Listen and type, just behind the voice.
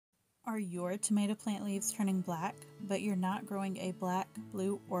Are your tomato plant leaves turning black, but you're not growing a black,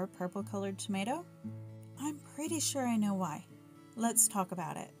 blue, or purple colored tomato? I'm pretty sure I know why. Let's talk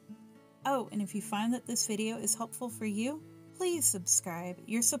about it. Oh, and if you find that this video is helpful for you, please subscribe.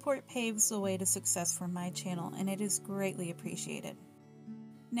 Your support paves the way to success for my channel, and it is greatly appreciated.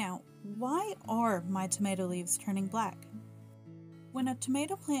 Now, why are my tomato leaves turning black? When a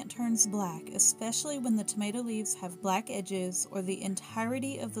tomato plant turns black, especially when the tomato leaves have black edges or the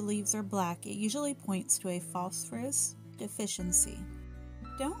entirety of the leaves are black, it usually points to a phosphorus deficiency.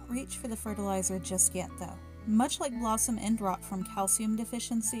 Don't reach for the fertilizer just yet though. Much like blossom end rot from calcium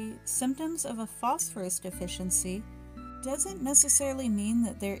deficiency, symptoms of a phosphorus deficiency doesn't necessarily mean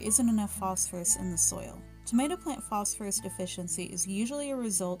that there isn't enough phosphorus in the soil. Tomato plant phosphorus deficiency is usually a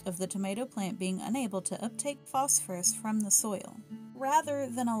result of the tomato plant being unable to uptake phosphorus from the soil, rather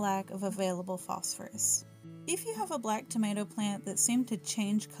than a lack of available phosphorus. If you have a black tomato plant that seemed to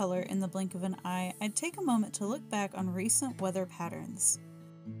change color in the blink of an eye, I'd take a moment to look back on recent weather patterns.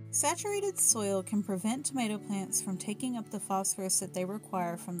 Saturated soil can prevent tomato plants from taking up the phosphorus that they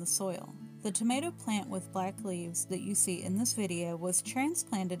require from the soil. The tomato plant with black leaves that you see in this video was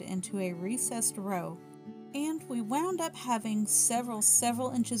transplanted into a recessed row, and we wound up having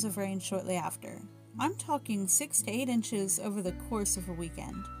several inches of rain shortly after. I'm talking 6 to 8 inches over the course of a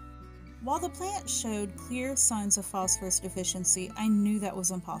weekend. While the plant showed clear signs of phosphorus deficiency, I knew that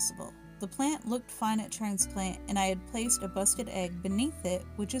was impossible. The plant looked fine at transplant, and I had placed a busted egg beneath it,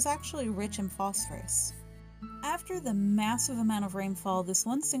 which is actually rich in phosphorus. After the massive amount of rainfall, this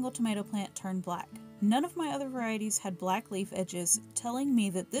one single tomato plant turned black. None of my other varieties had black leaf edges, telling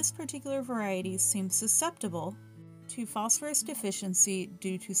me that this particular variety seemed susceptible to phosphorus deficiency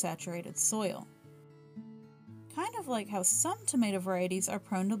due to saturated soil. Kind of like how some tomato varieties are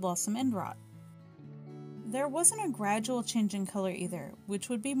prone to blossom end rot. There wasn't a gradual change in color either, which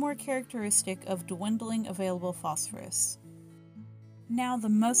would be more characteristic of dwindling available phosphorus. Now the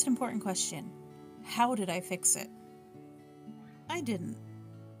most important question, how did I fix it? I didn't.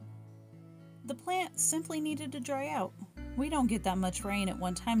 The plant simply needed to dry out. We don't get that much rain at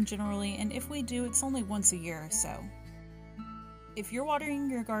one time generally, and if we do, it's only once a year or so. If you're watering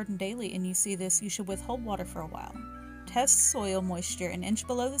your garden daily and you see this, you should withhold water for a while. Test soil moisture an inch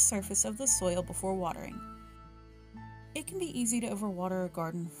below the surface of the soil before watering. It can be easy to overwater a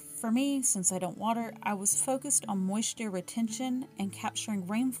garden. For me, since I don't water, I was focused on moisture retention and capturing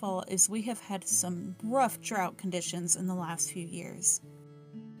rainfall as we have had some rough drought conditions in the last few years.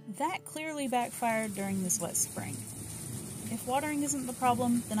 That clearly backfired during this wet spring. If watering isn't the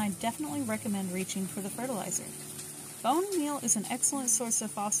problem, then I definitely recommend reaching for the fertilizer. Bone meal is an excellent source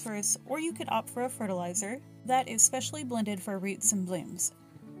of phosphorus, or you could opt for a fertilizer that is specially blended for roots and blooms.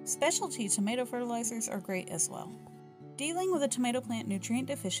 Specialty tomato fertilizers are great as well. Dealing with a tomato plant nutrient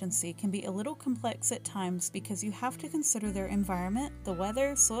deficiency can be a little complex at times because you have to consider their environment, the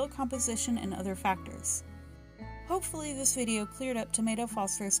weather, soil composition, and other factors. Hopefully this video cleared up tomato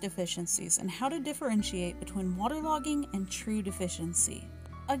phosphorus deficiencies and how to differentiate between waterlogging and true deficiency.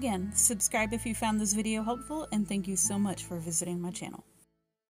 Again, subscribe if you found this video helpful, and thank you so much for visiting my channel.